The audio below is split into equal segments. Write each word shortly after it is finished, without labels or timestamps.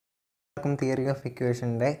Theory of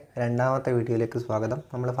ഇക്വേഷൻ്റെ രണ്ടാമത്തെ വീഡിയോയിലേക്ക് സ്വാഗതം.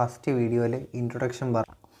 നമ്മൾ ഫസ്റ്റ് വീഡിയോയിൽ ഇൻട്രൊഡക്ഷൻ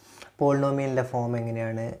പറഞ്ഞു. പോളിനോമിയലിൻ്റെ ഫോം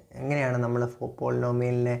എങ്ങനെയാണ് നമ്മൾ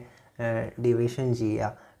പോളിനോമിയലിനെ ഡിവിഷൻ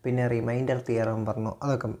ചെയ്യുക, പിന്നെ റിമൈൻഡർ തിയറം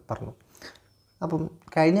അതൊക്കെ പറഞ്ഞു. അപ്പം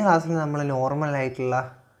കഴിഞ്ഞ ക്ലാസ്സിൽ നമ്മൾ നോർമലായിട്ടുള്ള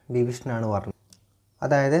ഡിവിഷനാണ് പറഞ്ഞത്,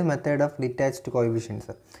 അതായത് മെത്തേഡ് ഓഫ് ഡിറ്റാച്ച്ഡ്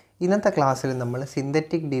കോഎഫിഷ്യൻസ്. ഇന്നത്തെ ക്ലാസ്സിൽ നമ്മൾ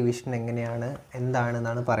സിന്തറ്റിക് ഡിവിഷൻ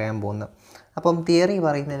എന്താണെന്നാണ് പറയാൻ പോകുന്നത്. അപ്പം തിയറി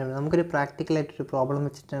പറയുന്നതിന് മുമ്പ് നമുക്കൊരു പ്രാക്ടിക്കലായിട്ടൊരു പ്രോബ്ലം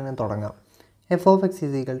വെച്ചിട്ട് തന്നെ തുടങ്ങാം. f of x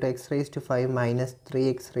is equal to x raised to 5 minus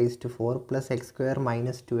 3x raised to 4 plus x square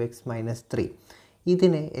minus 2x minus 3.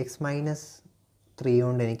 ഇതിനെ x minus 3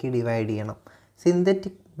 കൊണ്ട് എനിക്ക് ഡിവൈഡ് ചെയ്യണം.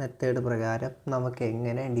 സിന്തറ്റിക് മെത്തേഡ് പ്രകാരം നമുക്ക്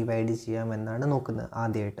എങ്ങനെ ഡിവൈഡ് ചെയ്യാമെന്നാണ് നോക്കുന്നത്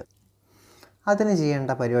ആദ്യമായിട്ട്. അതിന്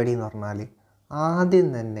ചെയ്യേണ്ട പരിപാടി എന്ന് പറഞ്ഞാൽ ആദ്യം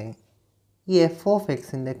തന്നെ ഈ എഫ് ഓഫ്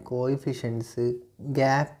എക്സിൻ്റെ കോഎഫിഷ്യൻസ്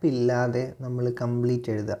ഗ്യാപ്പില്ലാതെ നമ്മൾ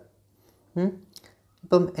കംപ്ലീറ്റ് എഴുതുക.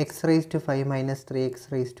 ഇപ്പം X raise to 5 minus 3x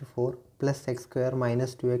raise to 4 plus X square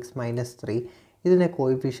minus 2x minus 3 ഇതിൻ്റെ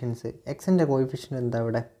കോഎഫിഷ്യൻസ്, എക്സിൻ്റെ കോഎഫിഷ്യൻ എന്താ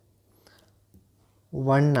ഇവിടെ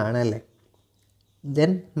 1 ആണ് അല്ലേ.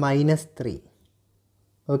 Then minus 3,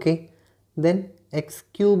 okay. Then X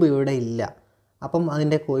cube ഇവിടെ ഇല്ല, അപ്പം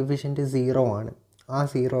അതിൻ്റെ കോഎഫിഷ്യൻറ്റ് 0 ആണ്. ആ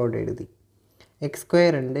 0 ഇവിടെ എഴുതി. എക്സ്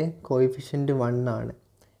സ്ക്വയർ ഉണ്ട്, കോഎഫിഷ്യൻറ്റ് 1 ആണ്.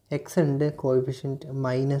 എക്സ് ഉണ്ട്, കോഎഫിഷ്യൻറ്റ്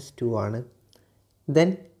 -2 ആണ്.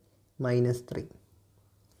 ദെൻ -3.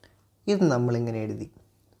 ഇത് നമ്മളിങ്ങനെ എഴുതി.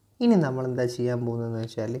 ഇനി നമ്മളെന്താ ചെയ്യാൻ പോകുന്നതെന്ന്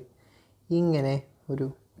വെച്ചാൽ ഇങ്ങനെ ഒരു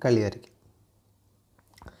കളി വരയ്ക്കും.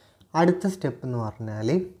 അടുത്ത സ്റ്റെപ്പ് എന്ന് പറഞ്ഞാൽ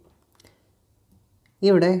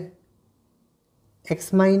ഇവിടെ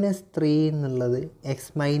x-3 എന്നുള്ളത്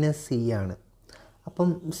x-c ആണ്. അപ്പം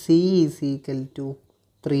c ഈസ് ഈക്വൽ ടു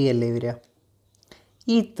 3 അല്ലേ വരിക.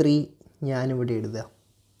 ഈ 3 ഞാനിവിടെ എഴുതുക.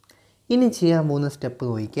 ഇനി ചെയ്യാൻ പോകുന്ന സ്റ്റെപ്പ്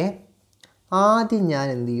നോക്കിക്കേ. ആദ്യം ഞാൻ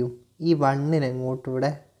എന്ത് ചെയ്യും, ഈ 1 അങ്ങോട്ട്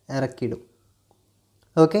ഇവിടെ ഇറക്കിയിടും.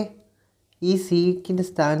 ഓക്കെ. ഈ സിക്കിൻ്റെ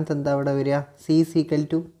സ്ഥാനത്ത് എന്താ ഇവിടെ വരിക, c ഈസ് ഈക്വൽ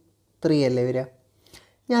ടു 3 അല്ലേ വരിക.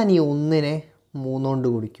 ഞാൻ ഈ 1 3 കൊണ്ട്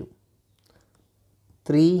കുടിക്കും,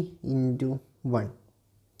 3 × 1.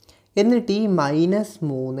 എന്നിട്ട് ഈ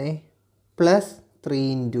 -3 പ്ലസ്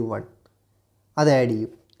 3 × 1 അത് ആഡ്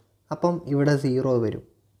ചെയ്യും. അപ്പം ഇവിടെ 0 വരും.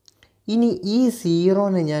 ഇനി ഈ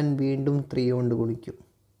 0നെ ഞാൻ വീണ്ടും 3 കൊണ്ട് ഗുണിക്കും.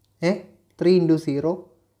 3 × 0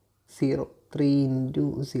 0, 3 ×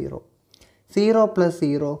 0 0 പ്ലസ്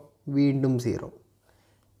 0 വീണ്ടും 0.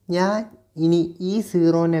 ഞാൻ ഇനി ഈ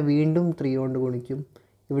 0നെ വീണ്ടും 3 കൊണ്ട് ഗുണിക്കും.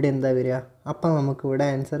 ഇവിടെ എന്താ വരിക, അപ്പം നമുക്കിവിടെ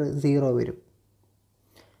ആൻസർ 0 വരും.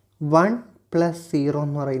 1 പ്ലസ് 0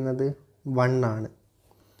 എന്ന് പറയുന്നത് 1 ആണ്.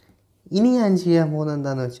 ഇനി ഞാൻ ചെയ്യാൻ പോകുന്നത്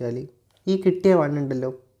എന്താണെന്ന് വെച്ചാൽ ഈ കിട്ടിയ 1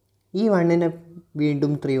 ഉണ്ടല്ലോ, ഈ 1നെ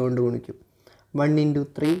വീണ്ടും 3 കൊണ്ട് ഗുണിക്കും. 1 ×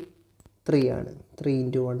 3 3 ആണ്. 3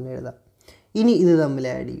 × 1 എഴുതാം. ഇനി ഇത് തമ്മിൽ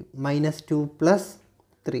ആഡ് ചെയ്യും. -2 പ്ലസ്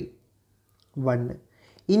 3 1.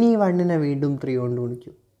 ഇനി ഈ 1നെ വീണ്ടും 3 കൊണ്ട്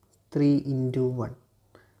ഗുണിക്കും. 3 × 1.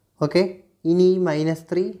 ഓക്കെ. ഇനി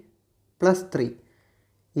 -3 പ്ലസ് 3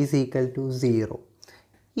 ഈസ് ഈക്വൽ ടു 0.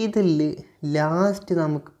 ഇതിൽ ലാസ്റ്റ്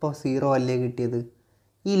നമുക്കിപ്പോൾ 0 അല്ലേ കിട്ടിയത്.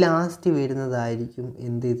 ഈ ലാസ്റ്റ് വരുന്നതായിരിക്കും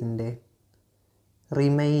ഇതിൻ്റെ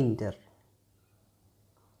റിമൈൻഡർ.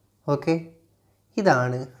 ഓക്കെ.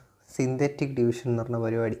 ഇതാണ് സിന്തറ്റിക് ഡിവിഷൻ എന്ന് പറഞ്ഞ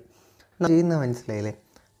പരിപാടി. ചെയ്യുന്നത് മനസ്സിലായില്ലേ.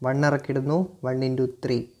 1 ഇറക്കിയിടുന്നു, 1 ×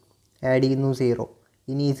 3 ആഡ് ചെയ്യുന്നു 0.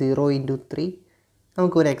 ഇനി 0 × 3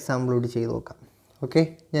 നമുക്കൊരു എക്സാമ്പിൾ കൂടി ചെയ്ത് നോക്കാം. ഓക്കെ.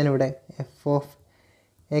 ഞാനിവിടെ F of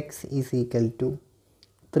X is equal to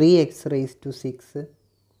 3x raise to 6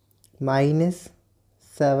 minus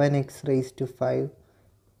 7x raise to 5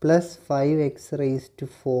 plus 5x raise to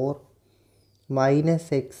 4 minus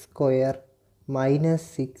X square minus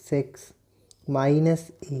 6x minus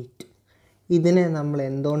 8. ഇതിനെ നമ്മൾ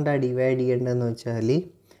എന്തുകൊണ്ടാണ് ഡിവൈഡ് ചെയ്യേണ്ടതെന്ന് വെച്ചാൽ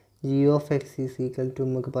g of X is equal to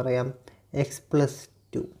നമുക്ക് പറയാം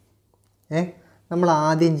x+2. നമ്മൾ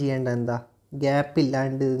ആദ്യം ചെയ്യേണ്ടത് എന്താ, ഗ്യാപ്പ്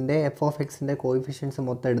ഇല്ലാണ്ട് ഇതിൻ്റെ എഫ് ഓഫ് എക്സിൻ്റെ കോഎഫിഷ്യൻസ്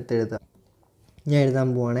മൊത്തം എടുത്തെഴുതുക. ഞാൻ എഴുതാൻ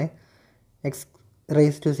പോവാണേ. X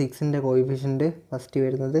raise to 6ൻ്റെ coefficient first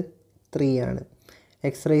വരുന്നത് 3 ആണ്.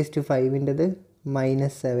 X raise to 5ൻ്റെത്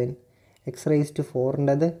 -7, X raise to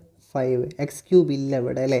 4ൻ്റെത് 5. X cube ഇല്ല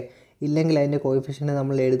ഇവിടെ അല്ലേ. ഇല്ലെങ്കിൽ അതിൻ്റെ കോഎഫിഷ്യൻറ്റ്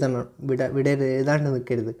നമ്മൾ എഴുതണം. ഇവിടെ എഴുതാണ്ട്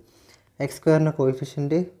നിൽക്കരുത്. എക്സ് സ്ക്വയറിൻ്റെ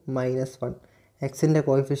കോഎഫിഷ്യൻറ്റ് -1, എക്സിൻ്റെ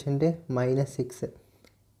കോഎഫിഷ്യൻറ്റ് -6,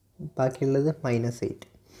 ബാക്കിയുള്ളത് -8.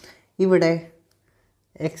 ഇവിടെ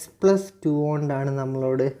x+2 കൊണ്ടാണ്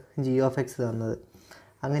നമ്മളോട് g ഓഫ് എക്സ് തന്നത്.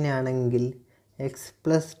 അങ്ങനെയാണെങ്കിൽ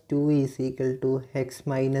x+2 is equal to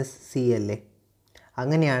x-c അല്ലേ.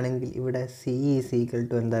 അങ്ങനെയാണെങ്കിൽ ഇവിടെ c ഈസ് ഈക്വൽ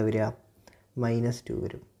ടു എന്താ വരിക, -2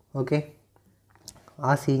 വരും. ഓക്കെ.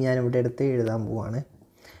 ആ c ഞാനിവിടെ എടുത്ത് എഴുതാൻ പോവാണ്.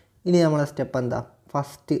 ഇനി നമ്മളെ സ്റ്റെപ്പ് എന്താ,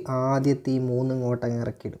 ഫസ്റ്റ് ആദ്യത്തെ ഈ 3 ഇങ്ങോട്ടങ്ങ്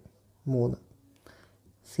ഇറക്കിയിടും. 3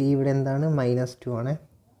 c ഇവിടെ എന്താണ് -2 ആണ്.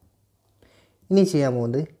 ഇനി ചെയ്യാൻ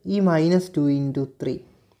പോകുന്നത് ഈ -2 × 3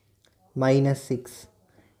 -6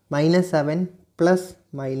 -7 പ്ലസ്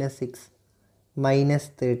 -6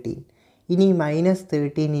 -13. ഇനി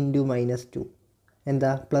 -13 × -2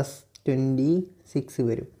 എന്താ +26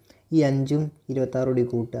 വരും. ഈ 5ഉം 26 കൂടി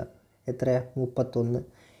കൂട്ടുക എത്ര 31.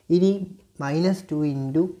 ഇനി -2 ×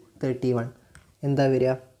 31 എന്താ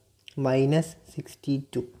വരിക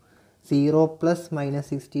 -62. 0 +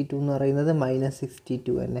 -62 എന്ന് പറയുന്നത്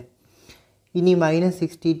 -62 തന്നെ. ഇനി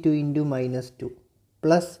 -62 × -2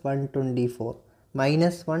 +124.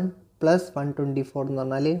 -1 + 124 എന്ന്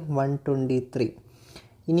പറഞ്ഞാൽ 123.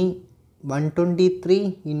 ഇനി 123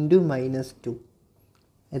 × -2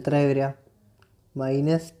 എത്ര വരിക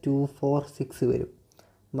 -246 വരും.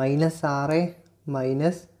 -6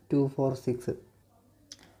 -246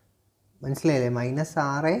 മനസ്സിലായില്ലേ?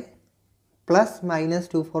 -6 പ്ലസ്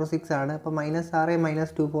 -246 ആണ്. അപ്പോൾ -6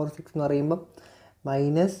 -246 എന്ന് പറയുമ്പം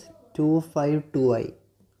 -252 ആയി.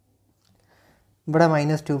 ഇവിടെ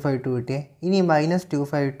 -252 കിട്ടിയേ. ഇനി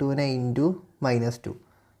 -252നെ ഇൻറ്റു -2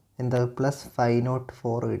 എന്താ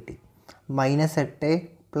 +504 കിട്ടി. -8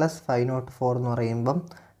 + 504 എന്ന് പറയുമ്പം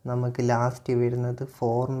നമുക്ക് ലാസ്റ്റ് വരുന്നത്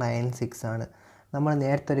 496 ആണ്. നമ്മൾ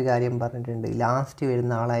നേരത്തെ ഒരു കാര്യം പറഞ്ഞിട്ടുണ്ട്, ലാസ്റ്റ്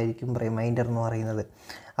വരുന്ന ആളായിരിക്കും റിമൈൻഡർ എന്ന് പറയുന്നത്.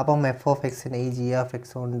 അപ്പം f(x)നെ ഈ g(x)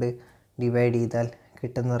 കൊണ്ട് ഡിവൈഡ് ചെയ്താൽ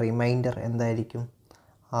കിട്ടുന്ന റിമൈൻഡർ എന്തായിരിക്കും?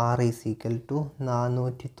 r =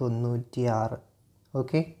 496.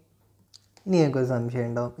 ഓക്കെ. ഇനി ഞങ്ങൾക്കൊരു സംശയം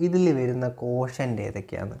ഉണ്ടാവും, ഇതിൽ വരുന്ന കോഷ്യൻ്റ്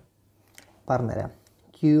ഏതൊക്കെയാണ് പറഞ്ഞുതരാം.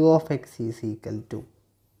 q(x) =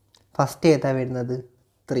 ഫസ്റ്റ് ഏതാ വരുന്നത്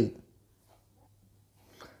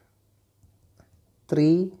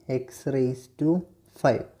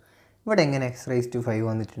 3x⁵5. ഇവിടെ എങ്ങനെ x⁵5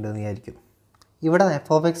 വന്നിട്ടുണ്ടെന്ന് വിചാരിക്കും. ഇവിടെ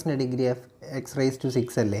f(x)ൻ്റെ ഡിഗ്രി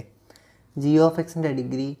x⁵6 അല്ലേ, g(x)ൻ്റെ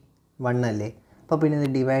ഡിഗ്രി 1 അല്ലേ. അപ്പോൾ പിന്നെ ഇത്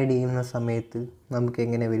ഡിവൈഡ് ചെയ്യുന്ന സമയത്ത് നമുക്ക്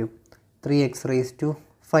എങ്ങനെ വരും?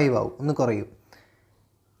 3x⁵5 ആവും, ഒന്ന് കുറയും.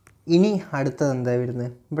 ഇനി അടുത്തത് എന്താ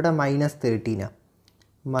വരുന്നത്? ഇവിടെ -13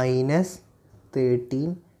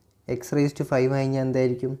 -13 x⁵5 കഴിഞ്ഞാൽ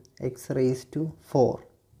എന്തായിരിക്കും? x⁴.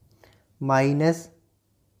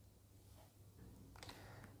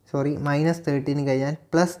 -13 കഴിഞ്ഞാൽ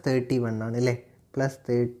 +31 ആണ് അല്ലേ,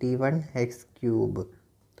 +31x³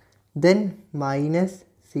 then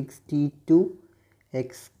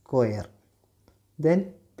 -62x², then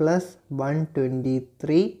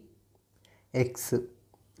 +123x,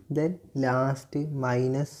 then last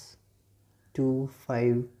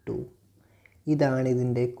 -252. ഇതാണ്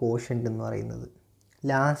ഇതിൻ്റെ കോഷ്യൻ്റ് എന്ന് പറയുന്നത്.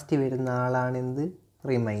 ലാസ്റ്റ് വരുന്ന ആളാണെന്ത്?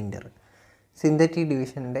 റിമൈൻഡർ. സിന്തറ്റിക്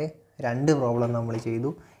ഡിവിഷൻ്റെ 2 പ്രോബ്ലം നമ്മൾ ചെയ്തു.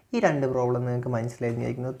 ഈ 2 പ്രോബ്ലം നിങ്ങൾക്ക്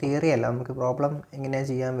മനസ്സിലായിരിക്കുന്നു. തിയറി അല്ല, നമുക്ക് പ്രോബ്ലം എങ്ങനെയാണ്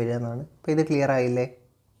ചെയ്യാൻ വരിക എന്നാണ്. അപ്പോൾ ഇത് ക്ലിയർ ആയില്ലേ?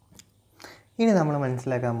 ഇനി നമ്മൾ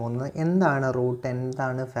മനസ്സിലാക്കാൻ പോകുന്നത് എന്താണ് റൂട്ട്,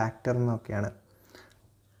 എന്താണ് ഫാക്ടർ എന്നൊക്കെയാണ്.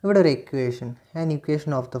 ഇവിടെ ഒരു equation, an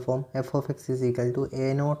equation of the form f(x) =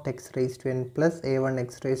 a0x⁴n +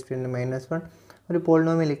 a1x⁴n - 1 ഒരു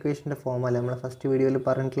പോളിനോമിയൽ ഇക്വേഷൻ്റെ ഫോമല്ല നമ്മൾ ഫസ്റ്റ് വീഡിയോയിൽ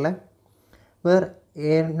പറഞ്ഞിട്ടുള്ള. Where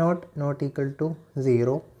a0 ≠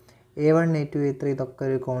 0, a1 a2 a3 ഇതൊക്കെ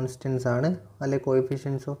ഒരു കോൺസ്റ്റൻസ് ആണ്, അല്ലെ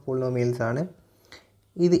കോഎഫിഷ്യൻസ് ഓഫ് പോളിനോമിയൽസ് ആണ്.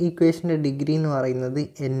 ഇത് ഇക്വേഷൻ്റെ ഡിഗ്രി എന്ന് പറയുന്നത്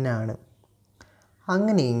n ആണ്.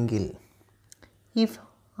 അങ്ങനെയെങ്കിൽ if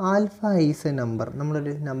alpha is A number,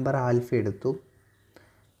 നമ്മളൊരു നമ്പർ ആൽഫ എടുത്തു,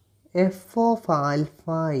 f(α)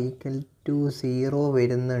 = 0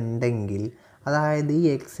 വരുന്നുണ്ടെങ്കിൽ, അതായത് ഈ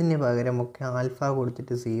എക്സിന് പകരമൊക്കെ ആൽഫ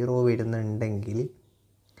കൊടുത്തിട്ട് 0 വരുന്നുണ്ടെങ്കിൽ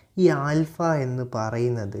ഈ ആൽഫ എന്ന്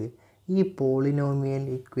പറയുന്നത് ഈ പോളിനോമിയൽ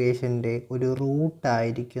ഇക്വേഷൻ്റെ ഒരു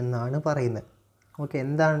റൂട്ടായിരിക്കും എന്നാണ് പറയുന്നത്. ഓക്കെ,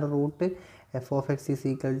 എന്താണ് റൂട്ട്? f(x)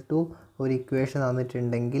 = ഒരു ഇക്വേഷൻ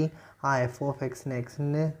തന്നിട്ടുണ്ടെങ്കിൽ ആ f(x)ന്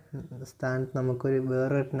എക്സിൻ്റെ സ്ഥാനത്ത് നമുക്കൊരു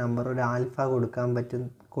വേറൊരു നമ്പർ, ഒരു ആൽഫ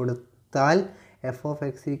കൊടുത്താൽ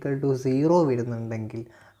f(x) = 0 വരുന്നുണ്ടെങ്കിൽ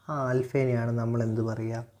ആ ആൽഫേനെയാണ് നമ്മൾ എന്ത്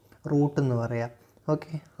പറയുക? റൂട്ട് എന്ന് പറയുക.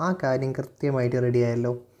 ഓക്കെ, ആ കാര്യം കൃത്യമായിട്ട് റെഡി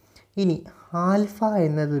ആയല്ലോ. ഇനി ആൽഫ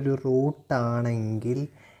എന്നതൊരു റൂട്ടാണെങ്കിൽ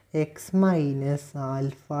എക്സ് മൈനസ്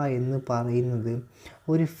ആൽഫ എന്ന് പറയുന്നത്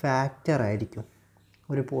ഒരു ഫാക്ടർ ആയിരിക്കും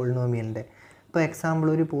ഒരു പോളിനോമിയലിൻ്റെ. ഇപ്പോൾ എക്സാമ്പിൾ,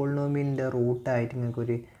 ഒരു പോളിനോമിയലിൻ്റെ റൂട്ടായിട്ട്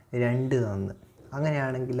നിങ്ങൾക്കൊരു 2 തന്ന്,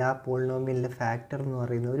 അങ്ങനെയാണെങ്കിൽ ആ പോളിനോമിയലിൻ്റെ ഫാക്ടർ എന്ന്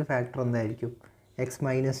പറയുന്നത് ഒരു ഫാക്ടർ എന്തായിരിക്കും?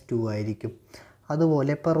 x-2 ആയിരിക്കും.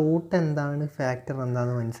 അതുപോലെ ഇപ്പോൾ റൂട്ട് എന്താണ്, ഫാക്ടർ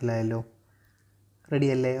എന്താണെന്ന് മനസ്സിലായല്ലോ.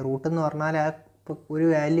 റെഡിയല്ലേ? റൂട്ട് എന്ന് പറഞ്ഞാൽ ഇപ്പോൾ ഒരു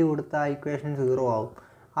വാല്യൂ കൊടുത്താൽ ആ ഇക്വേഷൻ 0 ആവും,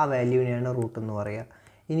 ആ വാല്യൂവിനെയാണ് റൂട്ട് എന്ന് പറയുക.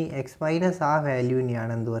 ഇനി x- ആ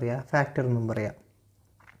വാല്യൂവിനെയാണ് എന്ത് പറയുക? ഫാക്ടർ എന്നും പറയാം.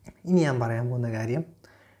 ഇനി ഞാൻ പറയാൻ പോകുന്ന കാര്യം,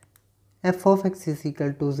 f(x) =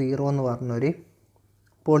 0 എന്ന് പറഞ്ഞൊരു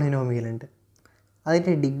പോളിനോമിയലുണ്ട്.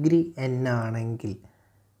 അതിൻ്റെ ഡിഗ്രി n ആണെങ്കിൽ,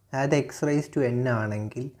 അതായത് x⁴n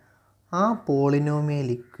ആണെങ്കിൽ, ആ പോളിനോമിയൽ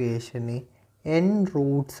ഇക്വേഷന് n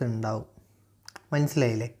റൂട്ട്സ് ഉണ്ടാവും.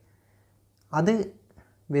 മനസ്സിലായില്ലേ? അത്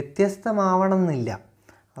വ്യത്യസ്തമാവണം എന്നില്ല.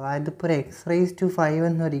 അതായത് ഇപ്പോൾ ഒരു എക്സ് റേസ് ടു 5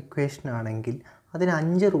 എന്നൊരു ഇക്വേഷൻ ആണെങ്കിൽ അതിന്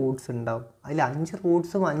 5 റൂട്ട്സ് ഉണ്ടാവും. അതിൽ 5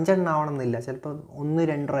 റൂട്ട്സും 5 എണ്ണം ആവണം എന്നില്ല. ചിലപ്പോൾ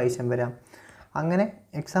 1-2 പ്രാവശ്യം വരാം. അങ്ങനെ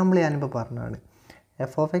എക്സാമ്പിൾ ഞാനിപ്പോൾ പറഞ്ഞതാണ്.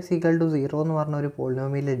 F of X equal to 0 എന്ന് പറഞ്ഞ ഒരു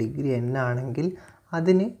പോളിനോമിയലിൻ്റെ ഡിഗ്രി n ആണെങ്കിൽ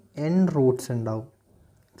അതിന് n റൂട്ട്സ് ഉണ്ടാവും.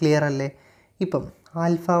 ക്ലിയർ അല്ലേ? ഇപ്പം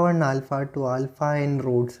alpha 1 alpha 2 alpha n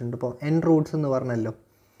Roots ഉണ്ട്. ഇപ്പോൾ n റൂട്ട്സ് എന്ന് പറഞ്ഞല്ലോ.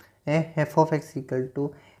 F of X equal to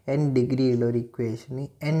n ഡിഗ്രിയുള്ള ഒരു ഇക്വേഷന്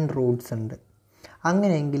n റൂട്ട്സ് ഉണ്ട്.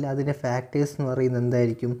 അങ്ങനെയെങ്കിൽ അതിൻ്റെ ഫാക്ടേഴ്സ് എന്ന് പറയുന്നത്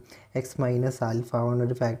എന്തായിരിക്കും? എക്സ് മൈനസ് ആൽഫ 1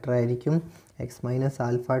 ഒരു ഫാക്ടറായിരിക്കും, എക്സ് മൈനസ്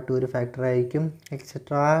ആൽഫ 2 ഒരു ഫാക്ടറായിരിക്കും,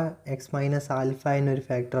 et cetera X minus alpha n ഒരു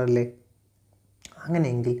ഫാക്ടർ അല്ലേ?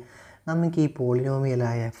 അങ്ങനെയെങ്കിൽ നമുക്ക് ഈ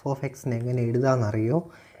പോളിനോമിയലായ എഫ് ഓഫ് എക്സിനെ എങ്ങനെ എഴുതാമെന്നറിയോ?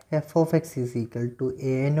 F of X is equal to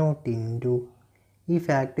A naught into ഈ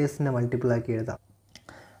ഫാക്ടേഴ്സിനെ മൾട്ടിപ്പിൾ ആക്കി എഴുതാം.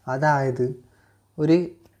 അതായത് ഒരു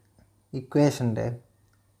ഇക്വേഷൻ്റെ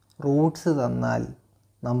റൂട്ട്സ് തന്നാൽ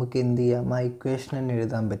നമുക്ക് എന്ത് ചെയ്യാം? ആ ഇക്വേഷൻ തന്നെ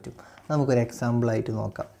എഴുതാൻ പറ്റും. നമുക്കൊരു എക്സാമ്പിളായിട്ട്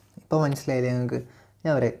നോക്കാം. ഇപ്പോൾ മനസ്സിലായില്ലേ നിങ്ങൾക്ക്?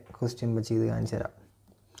 ഞാൻ ഒരു ക്വസ്റ്റ്യൻ ചെയ്ത് കാണിച്ചു തരാം.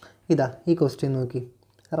 ഇതാ ഈ ക്വസ്റ്റ്യൻ നോക്കി.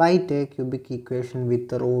 Write a cubic equation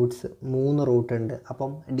with Roots. 3 root ഉണ്ട്.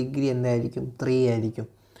 അപ്പം ഡിഗ്രി എന്തായിരിക്കും? 3 ആയിരിക്കും.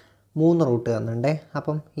 3 റൂട്ട് തന്നിട്ടുണ്ടേ.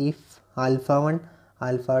 അപ്പം if alpha 1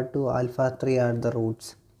 alpha 2 alpha 3 are the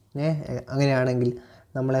Roots. അങ്ങനെയാണെങ്കിൽ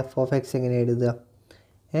നമ്മൾ എഫ് ഓഫ് എക്സ് എങ്ങനെ എഴുതുക?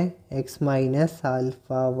 X minus alpha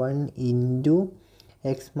 1 into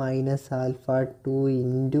X minus alpha 2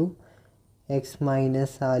 into X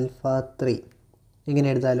minus alpha 3 ഇങ്ങനെ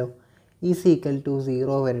എഴുതാമല്ലോ. ഈസ് ഈക്വൽ ടു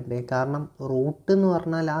 0 വരണ്ടേ? കാരണം റൂട്ട് എന്ന്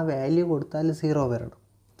പറഞ്ഞാൽ ആ വാല്യൂ കൊടുത്താൽ 0 വരണം.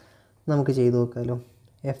 നമുക്ക് ചെയ്ത് നോക്കാമല്ലോ.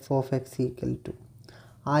 F of X equal to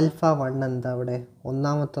alpha 1 എന്താ? അവിടെ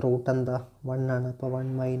ഒന്നാമത്തെ റൂട്ട് എന്താ? 1 ആണ്. അപ്പോൾ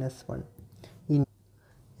 1 minus 1 in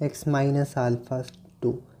X minus alpha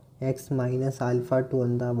 2. X minus alpha 2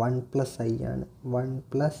 എന്താ? 1 പ്ലസ് ഐ ആണ്. 1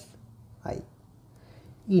 plus I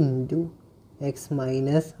into X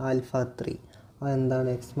minus alpha 3 അതെന്താണ്?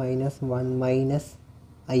 എക്സ് മൈനസ് 1 മൈനസ്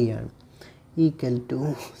ഐ ആണ്. ഈക്വൽ ടു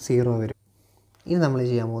 0 വരും. ഇനി നമ്മൾ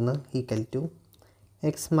ചെയ്യാൻ പോകുന്നത് equal to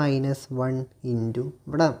X minus 1 into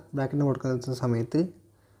ഇവിടെ ബ്രാക്കറ്റിന് കൊടുക്കുന്ന സമയത്ത്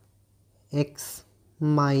എക്സ്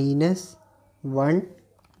മൈനസ് 1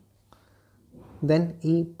 ദെൻ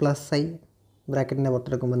ഈ പ്ലസ് ഐ ബ്രാക്കറ്റിൻ്റെ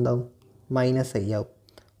പുറത്തെടുക്കുമ്പോൾ എന്താവും? മൈനസ് ഐ ആവും.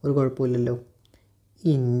 ഒരു കുഴപ്പമില്ലല്ലോ.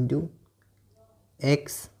 ഇൻറ്റു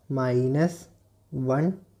എക്സ് മൈനസ് 1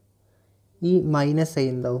 ഈ മൈനസ് ഐ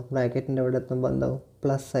എന്താവും? ബ്രാക്കറ്റിൻ്റെ അവിടെ എത്തുമ്പോൾ എന്താവും?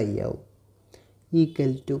 പ്ലസ് ഐ ആവും.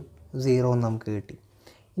 ഈക്വൽ ടു 0 നമുക്ക് കിട്ടി.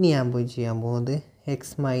 ഇനി ഞാൻ പോയി ചെയ്യാൻ പോകുന്നത്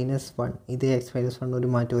എക്സ് മൈനസ് 1. ഇത് എക്സ് മൈനസ് 1 ഒരു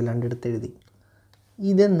മാറ്റം ഇല്ലാണ്ട് എടുത്തെഴുതി.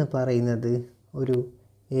 ഇതെന്ന് പറയുന്നത് ഒരു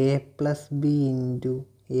A plus B into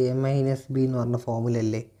A minus B എന്ന് പറഞ്ഞ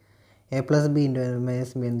ഫോമുലല്ലേ? A plus B into A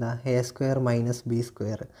minus B എന്താ? A square minus B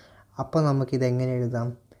square. അപ്പോൾ നമുക്കിതെങ്ങനെ എഴുതാം?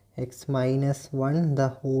 X minus 1 the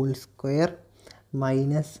whole square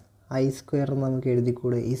minus I square നമുക്ക്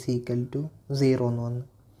എഴുതിക്കൂടെ? ഈസ് ഈക്വൽ ടു 0 എന്ന് വന്നു.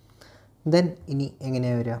 ദെൻ ഇനി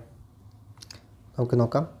എങ്ങനെയാണ് വരിക? നമുക്ക്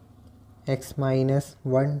നോക്കാം. X minus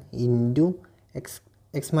 1 into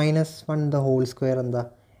X minus 1 the whole square എന്താ?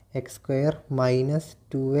 X square minus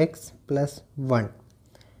 2x plus 1.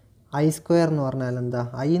 I square എന്ന് പറഞ്ഞാൽ എന്താ?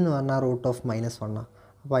 ഐ എന്ന് പറഞ്ഞാൽ റൂട്ട് ഓഫ് മൈനസ് 1 ആണ്.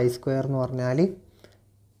 അപ്പോൾ ഐ സ്ക്വയർ എന്ന് പറഞ്ഞാൽ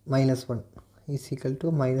minus 1 is equal to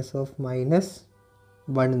minus of minus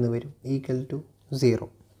 1 എന്ന് വരും. Equal to 0.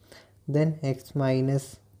 Then X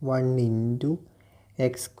minus 1 into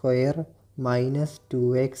X square minus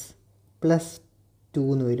 2x plus 2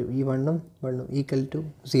 എന്ന് വരും. ഈ 1ഉം 1ഉം ഈക്വൽ ടു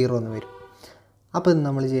 0 എന്ന് വരും. അപ്പോൾ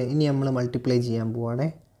നമ്മൾ ഇനി നമ്മൾ മൾട്ടിപ്ലൈ ചെയ്യാൻ പോവുകയാണേ.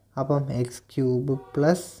 അപ്പം എക്സ് ക്യൂബ്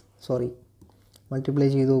പ്ലസ് മൾട്ടിപ്ലൈ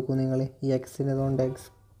ചെയ്ത് നോക്കൂ നിങ്ങൾ. ഈ എക്സിനെ കൊണ്ട് X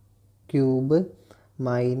cube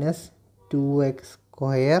minus 2x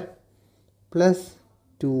square plus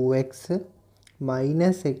 2x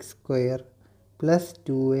minus X square plus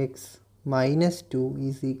 2x minus 2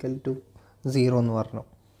 is equal to 0 എന്ന് പറഞ്ഞു.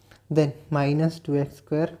 Then minus 2x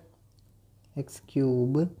square X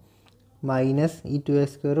cube minus ഈ 2x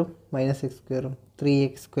സ്ക്വയറും മൈനസ് എക്സ് സ്ക്വയറും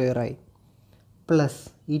 3x സ്ക്വയറായി പ്ലസ്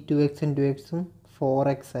ഈ 2xും 2xും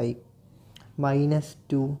 4x ആയി മൈനസ്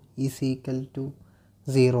 2 ഈസ് ഈക്വൽ ടു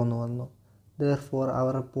 0 എന്ന് വന്നു. Therefore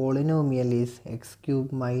our polynomial is x cube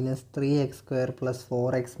minus 3x square plus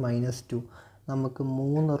 4x minus 2. നമുക്ക്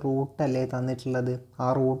 3 റൂട്ടല്ലേ തന്നിട്ടുള്ളത്. ആ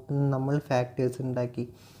റൂട്ടിൽ നിന്ന് നമ്മൾ ഫാക്ടേഴ്സ് ഉണ്ടാക്കി.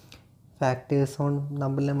 ഫാക്ടേഴ്സ് കൊണ്ട്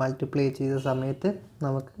നമ്മൾ മൾട്ടിപ്ലൈ ചെയ്ത സമയത്ത്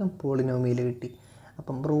നമുക്ക് പോളിനോമിയൽ കിട്ടി.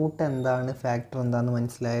 അപ്പം റൂട്ട് എന്താണ്, ഫാക്ടർ എന്താണെന്ന്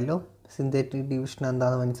മനസ്സിലായല്ലോ, സിന്തറ്റിക് ഡിവിഷൻ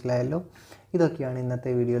എന്താണെന്ന് മനസ്സിലായല്ലോ. ഇതൊക്കെയാണ്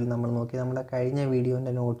ഇന്നത്തെ വീഡിയോയിൽ നമ്മൾ നോക്കിയത്. നമ്മുടെ കഴിഞ്ഞ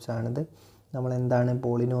വീഡിയോൻ്റെ നോട്ട്സാണിത്. നമ്മൾ എന്താണ്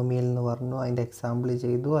പോളിനോമിയൽ എന്ന് പറഞ്ഞു, അതിൻ്റെ എക്സാമ്പിൾ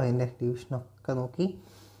ചെയ്തു, അതിൻ്റെ ഡിവിഷനൊക്കെ നോക്കി.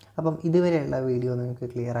 അപ്പം ഇതുവരെയുള്ള വീഡിയോ നിങ്ങൾക്ക്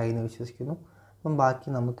ക്ലിയർ ആയി എന്ന് വിശ്വസിക്കുന്നു. അപ്പം ബാക്കി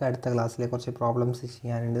നമുക്ക് അടുത്ത ക്ലാസ്സിലെ കുറച്ച് പ്രോബ്ലംസ്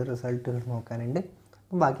ചെയ്യാനുണ്ട്, റിസൾട്ടുകൾ നോക്കാനുണ്ട്.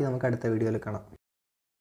 അപ്പം ബാക്കി നമുക്ക് അടുത്ത വീഡിയോയിൽ കാണാം.